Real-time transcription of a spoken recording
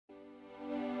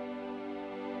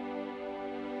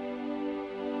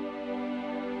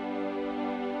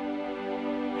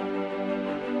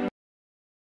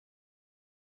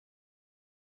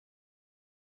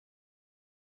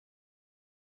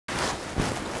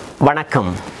வணக்கம்.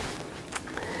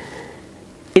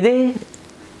 இது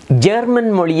ஜெர்மன்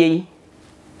மொழியை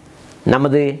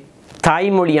நமது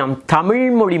தாய்மொழியாம் தமிழ்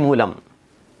மொழி மூலம்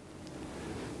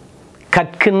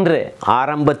கற்கின்ற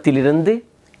ஆரம்பத்திலிருந்து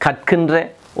கற்கின்ற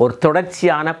ஒரு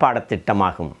தொடர்ச்சியான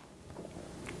பாடத்திட்டமாகும்.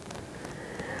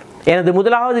 எனது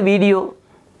முதலாவது வீடியோ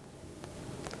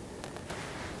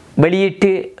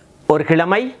வெளியிட்டு ஒரு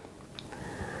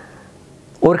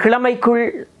கிழமைக்குள்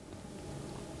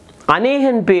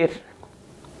அநேகம்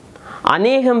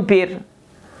பேர்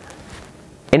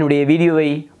என்னுடைய வீடியோவை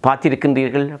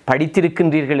பார்த்திருக்கின்றீர்கள்,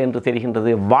 படித்திருக்கின்றீர்கள் என்று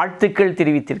தெரிகின்றது. வாழ்த்துக்கள்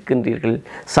தெரிவித்திருக்கின்றீர்கள்,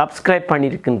 சப்ஸ்கிரைப்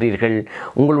பண்ணியிருக்கின்றீர்கள்,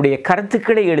 உங்களுடைய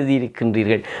கருத்துக்களை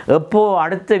எழுதியிருக்கின்றீர்கள், எப்போ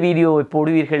அடுத்த வீடியோவை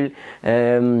போடுவீர்கள்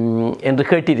என்று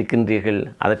கேட்டிருக்கின்றீர்கள்.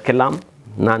 அதற்கெல்லாம்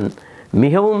நான்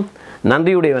மிகவும்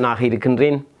நன்றியுடையவனாக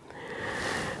இருக்கின்றேன்.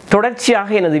 தொடர்ச்சியாக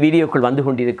எனது வீடியோக்கள் வந்து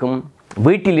கொண்டிருக்கும்.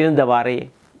 வீட்டில் இருந்தவாறே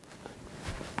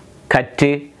கற்று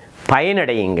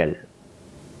பயனடையுங்கள்.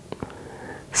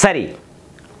 சரி,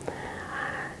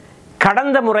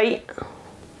 கடந்த முறை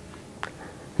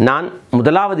நான்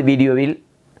முதலாவது வீடியோவில்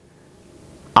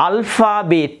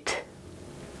ஆல்பாபெட்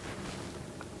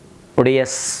உடைய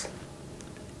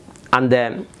அந்த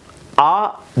ஆ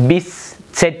பிஸ்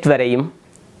செட் வரையும்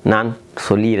நான்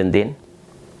சொல்லியிருந்தேன்.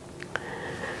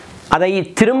 அதை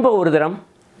திரும்ப ஒரு தரம்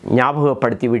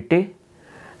ஞாபகப்படுத்திவிட்டு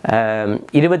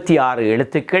 26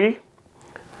 எழுத்துக்கள்,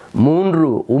 3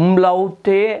 உம்லவுட்,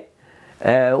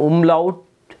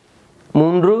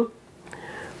 3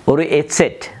 ஒரு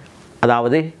எட்செட்,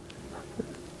 அதாவது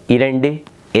 2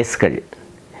 எஸ்கள்,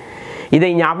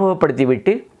 இதை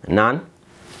ஞாபகப்படுத்திவிட்டு நான்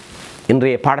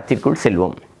இன்றைய பாடத்திற்குள்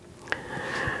செல்வோம்.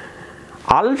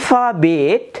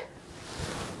 ஆல்பாபெட்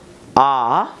ஆ,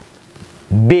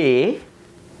 பே,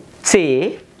 சே,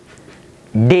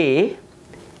 டே,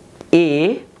 ஏ,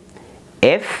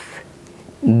 எஃப்,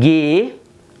 கே,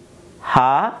 ஹ,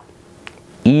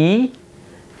 இ,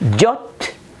 ஜொட்,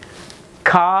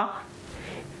 கா,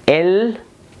 எல்,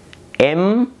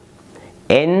 எம்,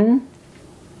 என்,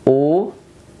 ஓ,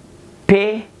 பே,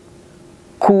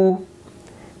 கு,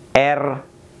 ஆர்,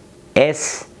 எஸ்,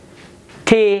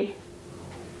 டே,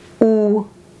 உ,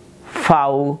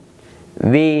 ஃபவ்,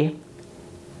 வே,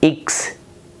 எக்ஸ்,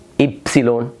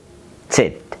 இப்சிலோன்,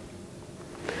 செட்.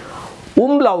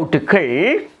 உம்லவுட்டுகள்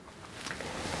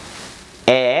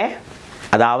ஏ,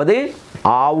 அதாவது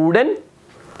ஆவுடன்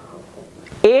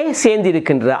ஏ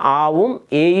சேர்ந்திருக்கின்ற, ஆவும்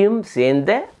ஏயும்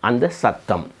சேர்ந்த அந்த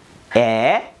சத்தம் ஏ,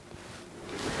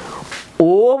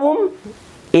 ஓவும்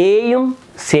ஏயும்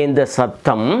சேர்ந்த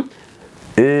சத்தம்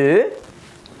ஏ,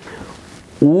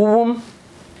 ஊவும்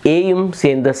ஏயும்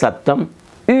சேர்ந்த சத்தம்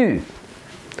யூ.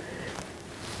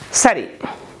 சரி,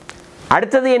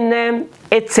 அடுத்தது என்ன?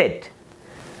 எட்செட்.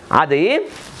 அது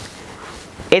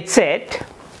எட்செட்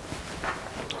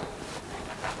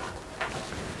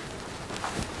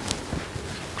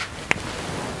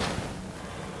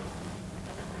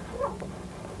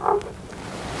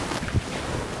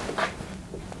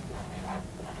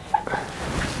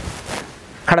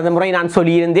கடந்த முறை நான்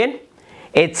சொல்லியிருந்தேன்.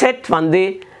 எட்செட் வந்து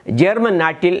ஜெர்மன்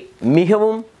நாட்டில்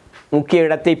மிகவும் முக்கிய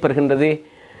இடத்தை பெறுகின்றது.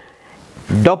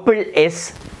 டபுள் எஸ்,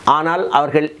 ஆனால்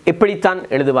அவர்கள் எப்படித்தான்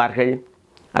எழுதுவார்கள்?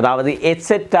 அதாவது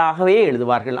எட்செட்டாகவே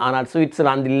எழுதுவார்கள். ஆனால்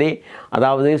சுவிட்சர்லாந்திலே,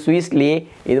 அதாவது சுவிஸ்லேயே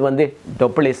இது வந்து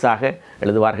டபுள் எஸ்ஸாக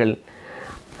எழுதுவார்கள்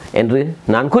என்று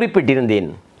நான் குறிப்பிட்டிருந்தேன்.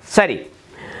 சரி,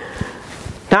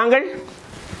 நாங்கள்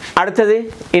அடுத்தது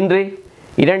இன்று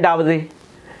இரண்டாவது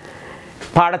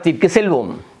பாடத்திற்கு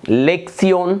செல்வோம்.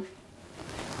 லெக்சியோன்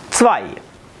 2.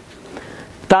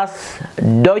 Das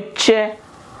deutsche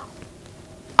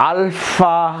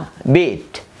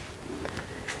Alphabet.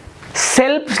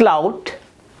 Selbstlaut,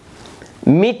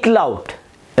 Mitlaut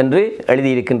என்று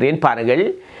எழுதியிருக்கின்றேன். பாருங்கள்,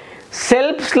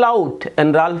 Selbstlaut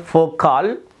என்றால் vocal,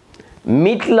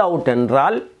 Mitlaut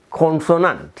என்றால்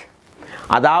consonant,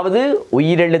 அதாவது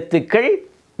உயிரெழுத்துக்கள்,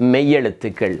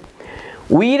 மெய்யெழுத்துக்கள்.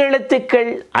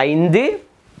 உயிரெழுத்துக்கள் 5,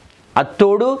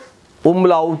 அத்தோடு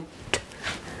உம்லவுட்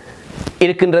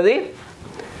இருக்கின்றது.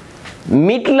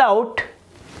 மிட்லவுட்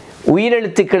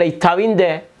உயிரெழுத்துக்களை தவிர்ந்த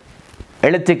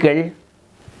எழுத்துக்கள்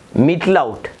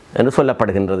மிட்லவுட் என்று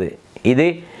சொல்லப்படுகின்றது. இது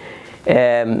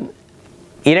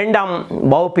 2ஆம்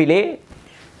வகுப்பிலே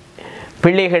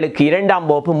பிள்ளைகளுக்கு 2ஆம்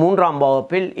வகுப்பு 3ஆம்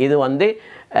வகுப்பில் இது வந்து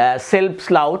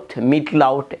செல்ப்ஸ்லவுட்,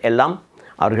 மிட்லவுட் எல்லாம்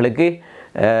அவர்களுக்கு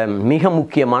மிக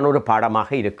முக்கியமான ஒரு பாடமாக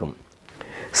இருக்கும்.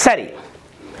 சரி,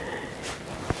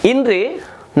 இன்று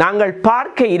நாங்கள்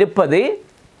பார்க்க இருப்பது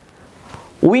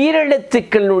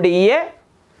உயிரெழுத்துக்களுடைய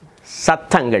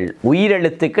சத்தங்கள்.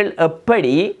 உயிரெழுத்துக்கள்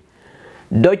எப்படி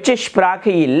deutsche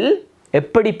Spracheயில்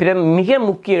எப்படி மிக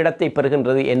முக்கிய இடத்தை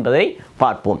பெறுகின்றது என்பதை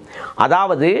பார்ப்போம்.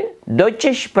 அதாவது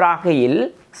deutsche Spracheயில்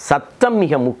சத்தம்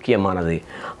மிக முக்கியமானது.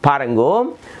 பாருங்கோ,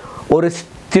 ஒரு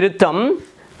திருத்தம்.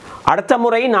 அடுத்த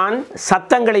முறை நான்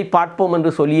சத்தங்களை பார்ப்போம்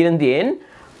என்று சொல்லியிருந்தேன்.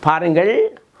 பாருங்கள்,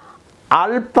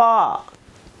 ஆல்பா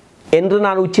என்று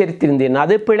நான் உச்சரித்திருந்தேன்,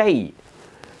 அது பிழை.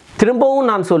 திரும்பவும்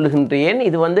நான் சொல்லுகின்றேன்,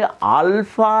 இது வந்து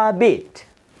ஆல்பாபெட்.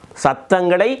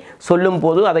 சத்தங்களை சொல்லும்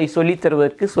போது அதை சொல்லித்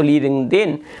தருவதற்கு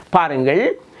சொல்லியிருந்தேன். பாருங்கள்,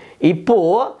 இப்போ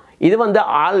இது வந்து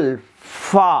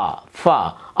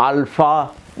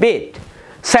ஆல்பாபெட்.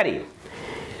 சரி,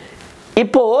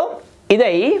 இப்போ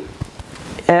இதை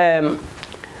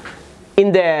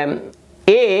இந்த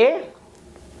ஏ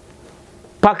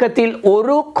பக்கத்தில்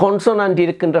ஒரு கான்சோனன்ட்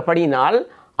இருக்கின்றபடினால்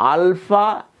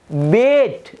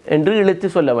ஆல்பாபெட் என்று இழுத்து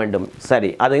சொல்ல வேண்டும். சரி,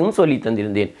 அதையும் சொல்லி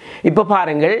தந்திருந்தேன். இப்போ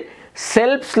பாருங்கள்,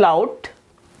 செல்ஃப் லவுட்,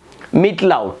 மிட்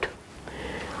லவுட்,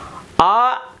 ஆ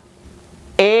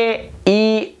ஏ இ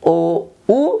ஓ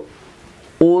உ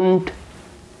und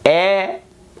ஏ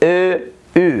ö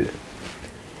ü.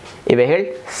 இவைகள்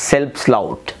செல்ஃப்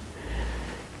லவுட்.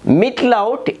 Mid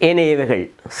loud ஏனையவைகள்.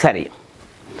 சரி,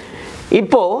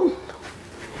 இப்போ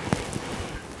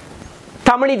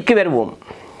தமிழிற்கு வருவோம்.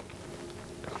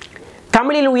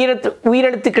 தமிழில்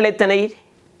உயிரெழுத்துக்கள் எத்தனை?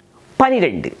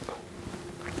 12.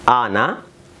 ஆனா,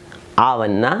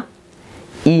 ஆவண்ணா,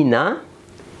 ஈனா,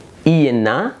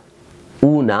 ஈயண்ணா,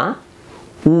 ஊனா,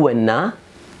 ஊவண்ணா,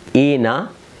 ஏனா,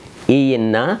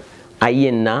 ஏயண்ணா,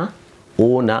 ஐயண்ணா,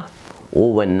 ஓனா,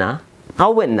 ஓவண்ணா,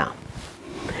 ஔவண்ணா.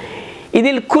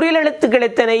 இதில் குறிலெழுத்துக்கள்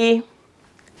எத்தனை?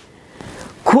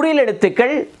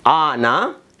 குறிலெழுத்துக்கள் ஆனா,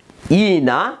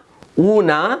 ஈனா,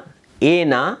 ஊனா,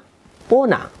 ஏனா,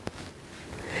 ஓனா.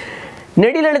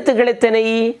 நெடிலெழுத்துக்கள் எத்தனை?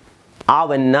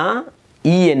 ஆவண்ணா,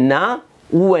 ஈயண்ணா,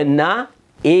 ஊவண்ணா,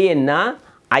 ஏயண்ணா,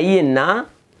 ஐயண்ணா,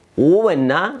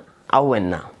 ஓவண்ணா,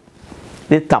 ஔவண்ணா.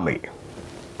 இது தமிழ்.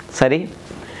 சரி,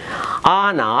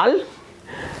 ஆனால்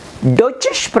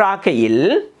deutsche Spracheயில்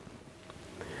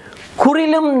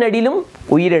குறிலும் நெடிலும்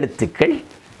உயிரெழுத்துக்கள்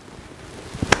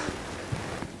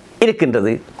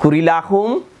இருக்கின்றது.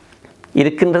 குறிலாகவும்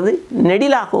இருக்கின்றது,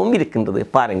 நெடிலாகவும் இருக்கின்றது.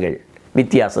 பாருங்கள்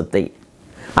வித்தியாசத்தை.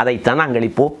 அதைத்தான் நாங்கள்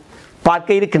இப்போ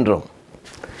பார்க்க இருக்கின்றோம்.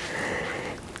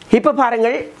 இப்போ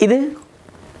பாருங்கள், இது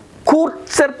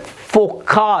கூர்ச்சர்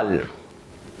ஃபோக்கால்,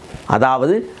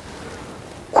 அதாவது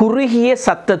குறுகிய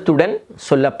சத்தத்துடன்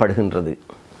சொல்லப்படுகின்றது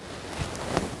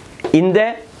இந்த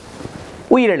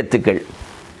உயிரெழுத்துக்கள்.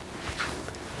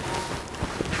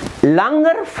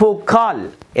 லாங்கர் ஃபோக்கால்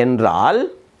என்றால்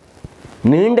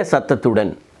நீண்ட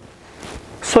சத்தத்துடன்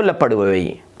சொல்லப்படுபவை.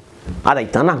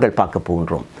 அதைத்தான் நாங்கள் பார்க்க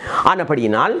போகின்றோம்.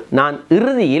 ஆனபடியினால் நான்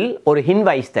இறுதியில் ஒரு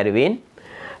ஹின்வைஸ் தருவேன்.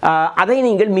 அதை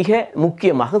நீங்கள் மிக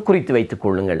முக்கியமாக குறித்து வைத்துக்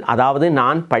கொள்ளுங்கள். அதாவது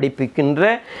நான் படிப்பிக்கின்ற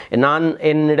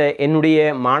என்னுடைய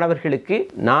மாணவர்களுக்கு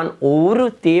நான் ஒவ்வொரு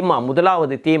தேமா,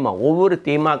 முதலாவது தேமா, ஒவ்வொரு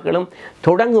தேமாக்களும்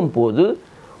தொடங்கும் போது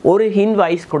ஒரு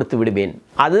ஹின்வைஸ் கொடுத்து விடுவேன்.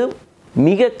 அது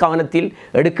மிக கவனத்தில்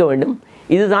எடுக்க வேண்டும்.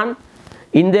 இதுதான்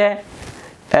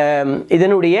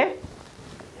இதனுடைய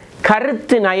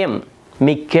கருத்து நயம்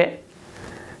மிக்க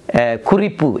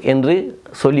குறிப்பு என்று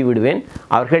சொல்லிவிடுவேன்.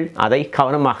 அவர்கள் அதை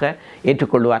கவனமாக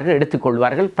ஏற்றுக்கொள்வார்கள்,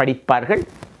 எடுத்துக்கொள்வார்கள், படிப்பார்கள்,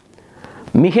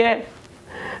 மிக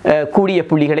கூடிய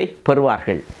புள்ளிகளை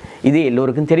பெறுவார்கள். இது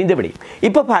எல்லோருக்கும் தெரிந்தபடி.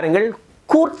 இப்போ பாருங்கள்,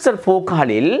 கூர்ச்சர்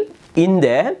ஃபோக்காலில் இந்த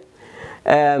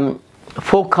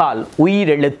ஃபோக்கால்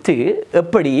உயிரெழுத்து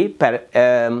எப்படி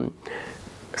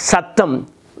சத்தம்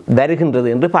வருகின்றது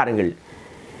என்று பாருங்கள்.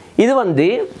 இது வந்து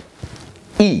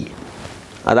இ,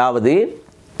 அதாவது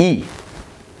இ.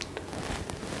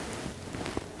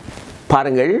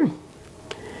 பாருங்கள்,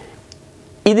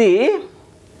 இது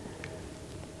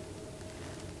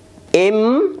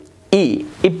எம் இ.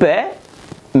 இப்ப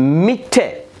மிட்ட,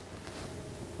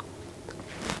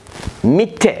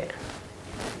 மிட்ட,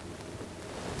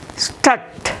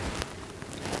 ஸ்டட்,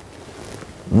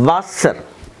 வாசர்,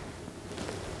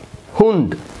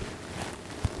 ஹுண்ட்,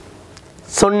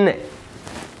 சொன்ன,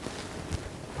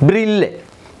 பிரில்ல,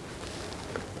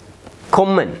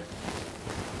 கொம்மன்,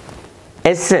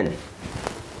 எசன்,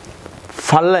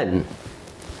 fallen,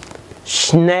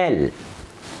 schnell.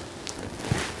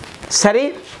 சரி,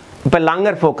 இப்போ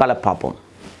லாங்கர் ஃபோக்கால பார்ப்போம்.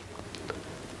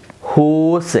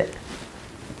 Hose,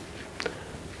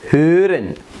 hören,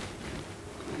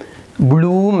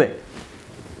 Blume,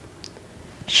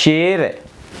 Schere,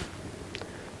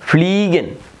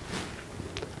 fliegen,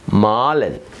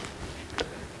 malen,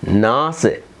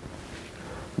 Nase,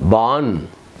 Bahn,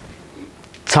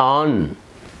 Zahn,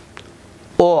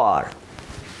 Ohr.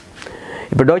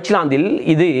 இப்போ டொய்ச்லாந்தில்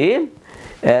இது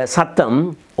சத்தம்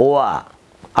ஓ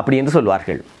அப்படி என்று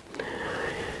சொல்வார்கள்.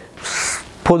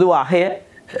 பொதுவாக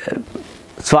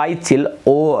ஸ்வைச்சில்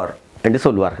ஓர் என்று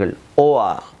சொல்வார்கள். ஓஆ,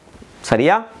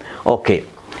 சரியா? ஓகே,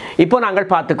 இப்போ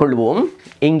நாங்கள் பார்த்துக்கொள்வோம்.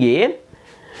 இங்கே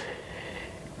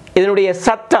இதனுடைய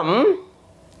சத்தம்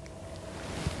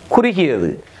குறுகியது,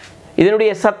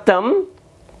 இதனுடைய சத்தம்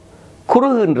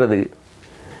குறுகுகின்றது,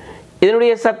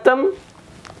 இதனுடைய சத்தம்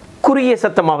குறுகிய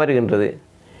சத்தமாக வருகின்றது,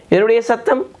 இதனுடைய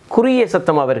சத்தம் குறுகிய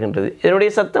சத்தமாக வருகின்றது,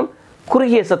 இதனுடைய சத்தம்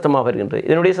குறுகிய சத்தமாக வருகின்றது,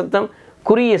 இதனுடைய சத்தம்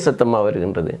குறுகிய சத்தமாக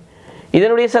வருகின்றது,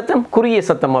 இதனுடைய சத்தம் குறுகிய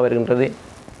சத்தமாக வருகின்றது,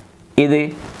 இது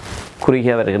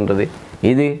குறுகிய வருகின்றது,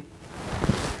 இது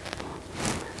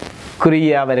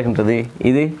குறுகிய வருகின்றது,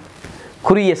 இது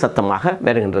குறுகிய சத்தமாக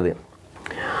வருகின்றது.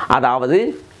 அதாவது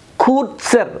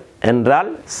கூர்ச்சர் என்றால்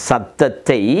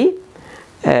சத்தத்தை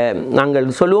நாங்கள்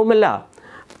சொல்லுவோமல்ல,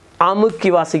 அமுக்கி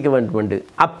வாசிக்க வேண்டும் என்று,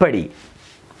 அப்படி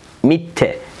மிட்ட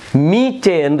மீட்ட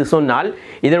என்று சொன்னால்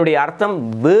இதனுடைய அர்த்தம்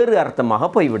வேறு அர்த்தமாக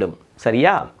போய்விடும்.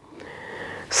 சரியா?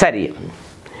 சரி,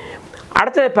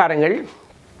 அடுத்தது பாருங்கள்,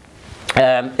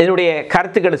 இதனுடைய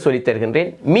கருத்துக்களை சொல்லித்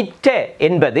தருகின்றேன். மிட்ட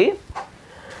என்பது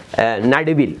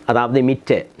நடுவில், அதாவது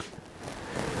மிட்ட.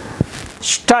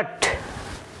 ஸ்டட்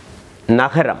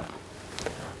நகரம்,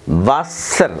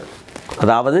 வசர்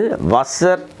அதாவது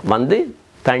வசர் வந்து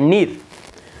தண்ணீர்,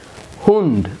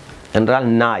 ஹுண்ட் என்றால்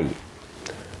நாய்,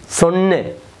 சொன்ன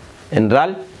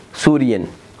என்றால் சூரியன்,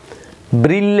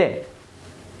 பிரில்ல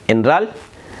என்றால்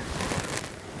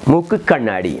மூக்கு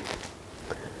கண்ணாடி,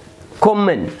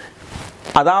 கொம்மன்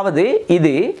அதாவது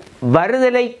இது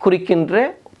வருதலை குறிக்கின்ற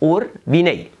ஓர்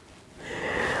வினை.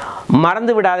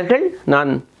 மறந்து விடாதீர்கள்,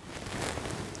 நான்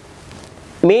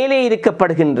மேலே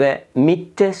இருக்கப்படுகின்ற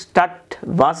மிட்ட, ஸ்டட்,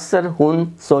 வாசர், ஹுன்,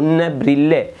 சொன்ன,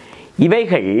 பிரில்ல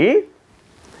இவைகள்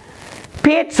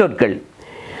பேச்சொற்கள்.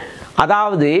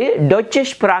 அதாவது deutsche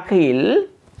Spracheயில்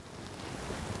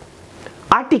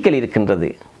ஆர்டிக்கல் இருக்கின்றது.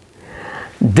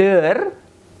 தேர்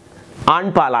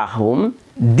ஆண்பாலாகவும்,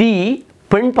 தி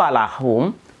பெண்பாலாகவும்,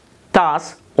 தாஸ்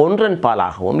ஒன்றன்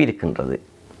பாலாகவும் இருக்கின்றது.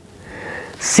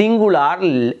 சிங்குலார்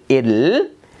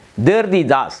தேர் தி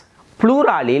தாஸ்,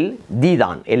 ப்ளூராலில்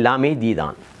தீதான், எல்லாமே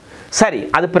தீதான். சரி,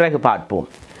 அது பிறகு பார்ப்போம்.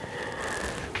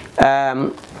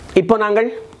 இப்போ நாங்கள்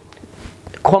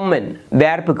கொம்மன்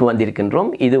வேர்ப்புக்கு வந்திருக்கின்றோம்.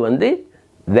 இது வந்து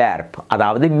வேர்ப்,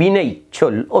 அதாவது வினை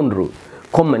சொல் ஒன்று.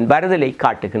 கொம்மன் வருதலை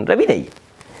காட்டுகின்ற வினை.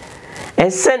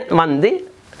 எசன் வந்து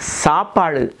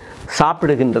சாப்பாடு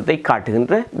சாப்பிடுகின்றதை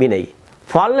காட்டுகின்ற வினை.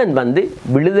 ஃபாலன் வந்து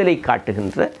விடுதலை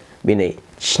காட்டுகின்ற வினை.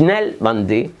 ஸ்னெல்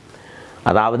வந்து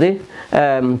அதாவது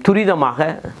துரிதமாக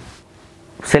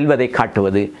செல்வதை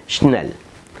காட்டுவது ஸ்னெல்.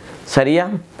 சரியா?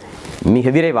 மிக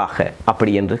விரைவாக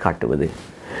அப்படி என்று காட்டுவது.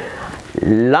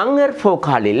 லங்கர்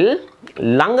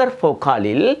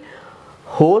ஃபோக்காலில்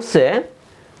ஹோச,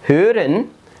 ஹேரன்,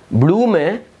 ப்ளூம,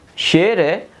 ஷேர,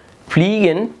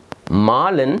 ஃப்ளீகன்,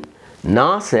 மாலன்,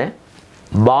 நாச,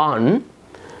 பான்,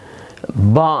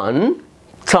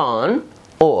 தான்,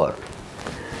 ஓர்.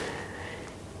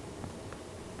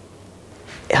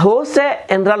 ஹோச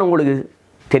என்றால் உங்களுக்கு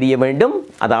தெரிய வேண்டும்,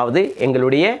 அதாவது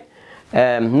எங்களுடைய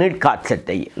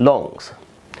நீட்காட்சட்டை, லாங்ஸ்.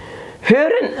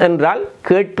 ஹேரன் என்றால்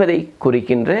கேட்பதை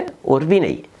குறிக்கின்ற ஒரு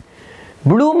வினை.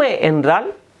 ப்ளூமே என்றால்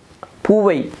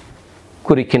பூவை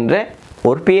குறிக்கின்ற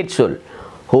ஒரு பெயர் சொல்.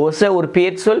 ஹோச ஒரு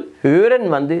பெயர் சொல், ஹேரன்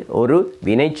வந்து ஒரு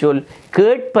வினை சொல்,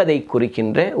 கேட்பதை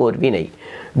குறிக்கின்ற ஒரு வினை.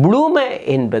 ப்ளூமே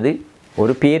என்பது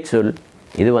ஒரு பெயர் சொல்,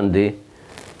 இது வந்து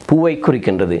பூவை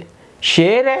குறிக்கின்றது.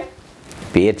 ஷேர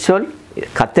பெயர் சொல்,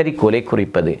 கத்தரிக்கோலை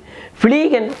குறிப்பது.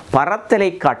 ஃப்ளீகன்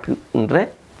பறத்தலை காட்டுகின்ற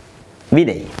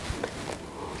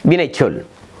வினைச்சொல்.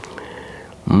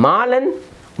 மாலன்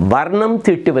வர்ணம்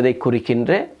தீட்டுவதை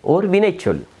குறிக்கின்ற ஒரு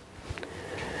வினைச்சொல்.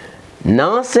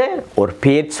 நாச ஒரு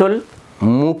பெயர் சொல்,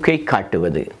 மூக்கை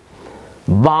காட்டுவது.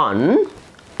 பான்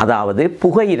அதாவது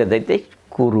புகையிரதத்தை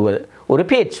கூறுவது ஒரு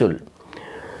பெயர் சொல்.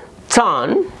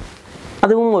 தான்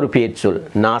அதுவும் ஒரு பெயர் சொல்.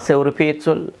 நாச ஒரு பெயர்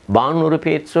சொல், பான் ஒரு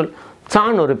பெயர் சொல்,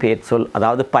 தான் ஒரு பெயர் சொல்,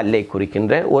 அதாவது பல்லை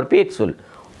குறிக்கின்ற ஒரு பெயர் சொல்.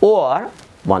 ஓர்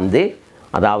வந்து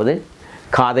அதாவது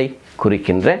காதை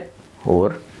குறிக்கின்ற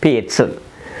ஓர் பெயர் சொல்.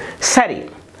 சரி,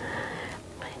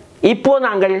 இப்போ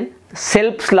நாங்கள்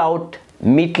செல்ஃப் லவுட்,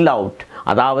 மிட் லவுட்,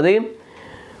 அதாவது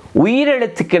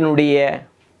உயிரெழுத்துக்களுடைய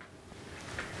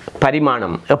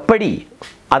பரிமாணம் எப்படி,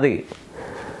 அது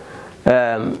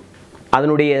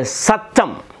அதனுடைய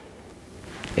சத்தம்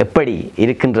எப்படி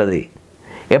இருக்கின்றது,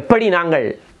 எப்படி நாங்கள்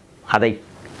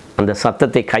அந்த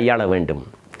சத்தத்தை கையாள வேண்டும்,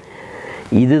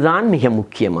 இதுதான் மிக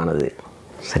முக்கியமானது.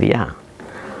 சரியா?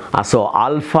 ஸோ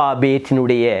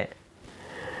ஆல்ஃபாபேட்டினுடைய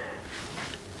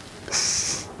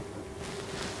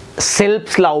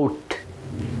செல்ஃப் லவுட்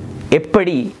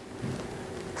எப்படி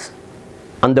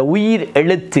அந்த உயிர்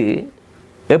எழுத்து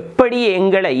எப்படி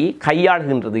எங்களை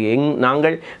கையாளுகின்றது,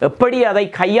 நாங்கள் எப்படி அதை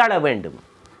கையாள வேண்டும்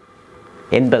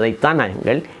என்பதைத்தான்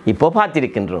நாங்கள் இப்போ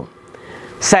பார்த்திருக்கின்றோம்.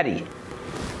 சரி,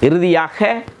 இறுதியாக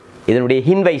இதனுடைய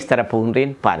ஹின்வைஸ்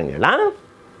தரப்போகின்றேன் பாருங்களா.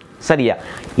 சரியா,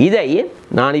 இதை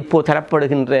நான் இப்போ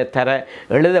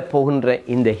எழுதப் போகின்ற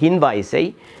இந்த ஹின்வாய்ஸை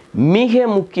மிக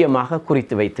முக்கியமாக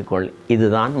குறித்து வைத்துக்கொள்.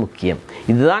 இதுதான் முக்கியம்.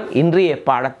 இதுதான் இன்றைய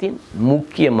பாடத்தின்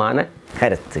முக்கியமான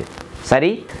கருத்து.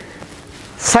 சரி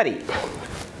சரி,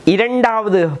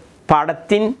 இரண்டாவது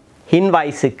பாடத்தின்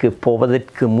ஹின்வாய்ஸுக்கு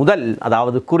போவதற்கு முதல்,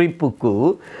 அதாவது குறிப்புக்கு,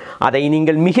 அதை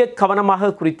நீங்கள் மிக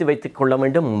கவனமாக குறித்து வைத்துக் கொள்ள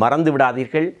வேண்டும். மறந்து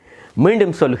விடாதீர்கள்.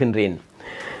 மீண்டும் சொல்கின்றேன்.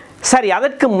 சரி,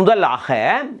 அதற்கு முதலாக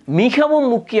மிகவும்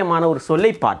முக்கியமான ஒரு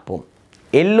சொல்லை பார்ப்போம்.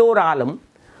 எல்லோராலும்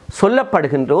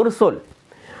சொல்லப்படுகின்ற ஒரு சொல்,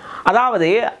 அதாவது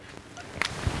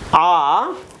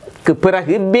ஆக்கு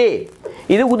பிறகு பே.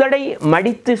 இது உதடை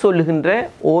மடித்து சொல்லுகின்ற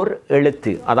ஓர்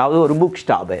எழுத்து, அதாவது ஒரு புக்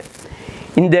ஸ்டாப்.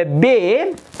 இந்த பே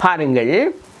பாருங்கள்,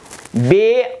 பே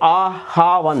ஆ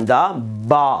ஹா வந்தா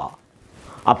பா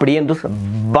அப்படி என்று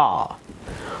பா,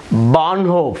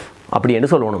 பான்ஹோஃப் அப்படி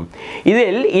என்று சொல்லணும்.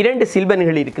 இதில் இரண்டு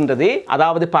சில்பன்கள் இருக்கின்றது.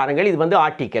 அதாவது பாருங்கள், இது வந்து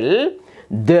ஆர்டிக்கல்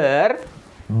தேர்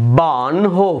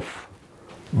பான்ஹோஃப்,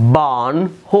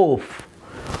 பான்ஹோஃப்,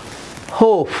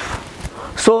 ஹோஃப்.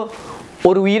 ஸோ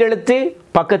ஒரு உயிரெழுத்து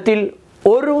பக்கத்தில்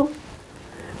ஒரு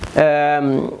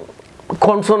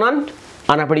கான்சோனன்ட்,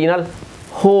 ஆனால் அப்படினால்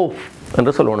ஹோஃப்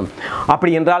என்று சொல்லணும்.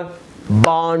 அப்படி என்றால்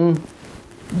பான்,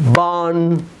 பான்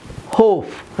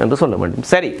ஹோஃப் என்று சொல்ல வேண்டும்.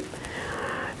 சரி,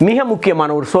 மிக முக்கியமான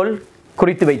ஒரு சொல்,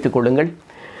 குறித்து வைத்துக் கொள்ளுங்கள்.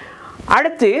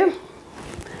 அடுத்து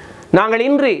நாங்கள்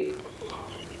இன்று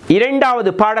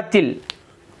இரண்டாவது பாடத்தில்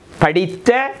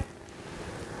படித்த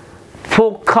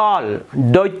ஃபோக்கால்,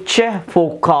 deutsche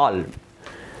ஃபோக்கால்,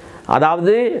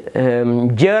 அதாவது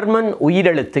ஜெர்மன்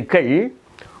உயிரெழுத்துக்கள்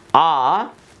ஆ,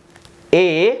 ஏ,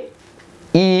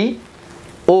 இ,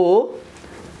 ஓ,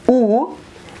 உ,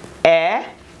 ஏ,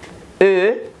 ஏ,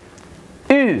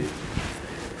 ü.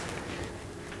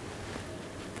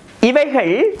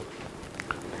 இவைகள்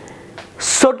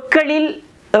சொற்களில்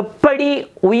எப்படி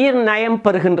உயிர் நயம்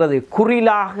பெறுகின்றது,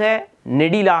 குறிலாக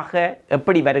நெடிலாக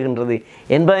எப்படி வருகின்றது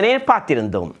என்பதனை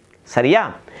பார்த்திருந்தோம். சரியா,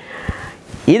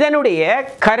 இதனுடைய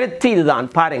கருத்து இதுதான்.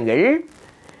 பாருங்கள்,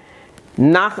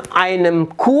 nach einem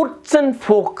kurzen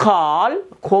Vokal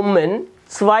kommen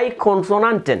zwei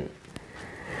Konsonanten.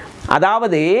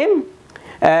 அதாவது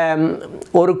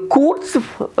ஒரு கூர்ட்ஸ்,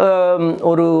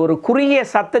 ஒரு குறுகிய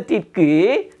சத்தத்திற்கு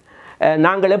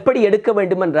நாங்கள் எப்படி எடுக்க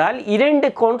வேண்டுமென்றால், இரண்டு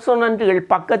கான்சோனன்ட்டுகள்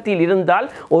பக்கத்தில் இருந்தால்,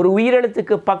 ஒரு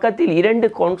உயிரெழுத்துக்கு பக்கத்தில் இரண்டு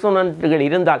கான்சோனன்ட்டுகள்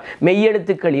இருந்தால்,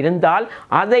 மெய்யெழுத்துக்கள் இருந்தால்,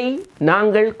 அதை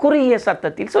நாங்கள் குறுகிய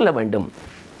சத்தத்தில் சொல்ல வேண்டும்.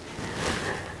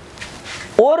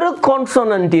 ஒரு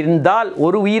கான்சோனன்ட் இருந்தால்,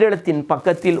 ஒரு உயிரெழுத்தின்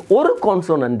பக்கத்தில் ஒரு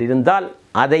கான்சோனன்ட் இருந்தால்,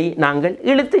 அதை நாங்கள்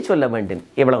இழுத்து சொல்ல வேண்டும்.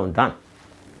 எவ்வளவுதான்.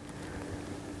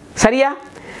 சரியா,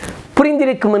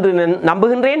 புரிந்திருக்கும் என்று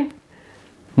நம்புகின்றேன்.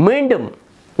 மீண்டும்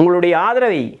உங்களுடைய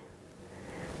ஆதரவை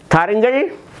தாருங்கள்,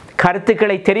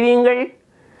 கருத்துக்களை தெரிவியுங்கள்.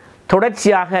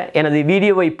 தொடர்ச்சியாக எனது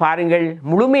வீடியோவை பாருங்கள்,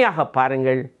 முழுமையாக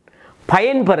பாருங்கள்,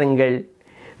 பயன்பெறுங்கள்.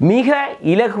 மிக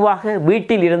இலகுவாக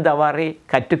வீட்டில் இருந்தவாறே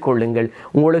கற்றுக்கொள்ளுங்கள்.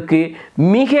 உங்களுக்கு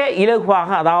மிக இலகுவாக,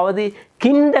 அதாவது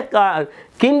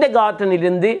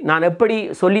கிண்டர்கார்ட்டனிலிருந்து நான் எப்படி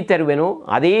சொல்லித் தருவேனோ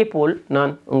அதே போல்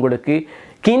நான் உங்களுக்கு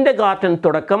கிண்டர்கார்ட்டன்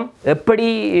தொடக்கம் எப்படி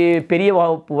பெரிய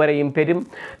வகுப்பு வரையும்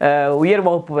உயர்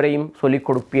வகுப்பு வரையும் சொல்லிக்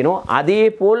கொடுப்பேனோ அதே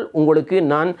போல் உங்களுக்கு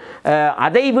நான்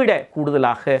அதைவிட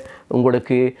கூடுதலாக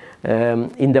உங்களுக்கு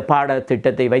இந்த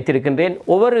பாடத்திட்டத்தை வைத்திருக்கின்றேன்.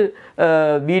 ஒவ்வொரு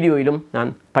வீடியோவிலும்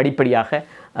நான் படிப்படியாக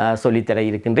சொல்லித்தர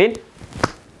இருக்கின்றேன்.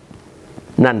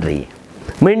 நன்றி.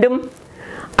 மீண்டும்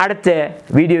அடுத்த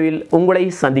வீடியோவில் உங்களை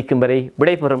சந்திக்கும் வரை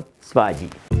விடைபெறும் சிவாஜி.